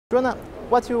Joanna,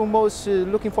 what are you most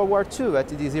looking forward to at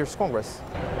this year's Congress?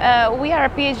 We are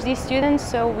PhD students,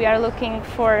 so we are looking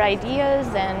for ideas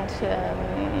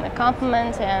and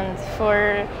compliments and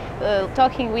for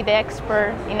talking with the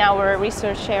expert in our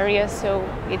research area, so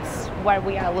it's what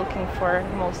we are looking for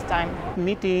most time.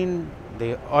 Meeting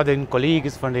the other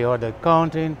colleagues from the other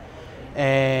country,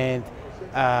 and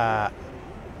I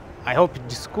hope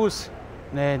discuss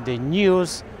the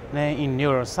news in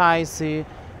neuroscience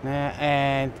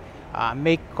and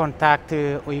make contact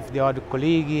with the other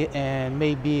colleague and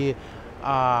maybe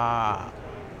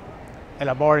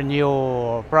elaborate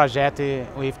new project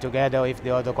together with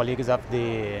the other colleagues of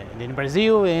in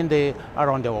Brazil and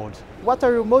around the world. What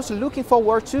are you most looking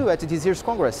forward to at this year's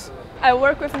Congress? I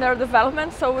work with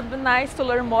neurodevelopment, so it would be nice to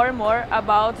learn more and more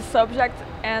about the subject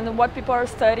and what people are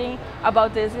studying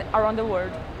about this around the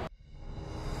world.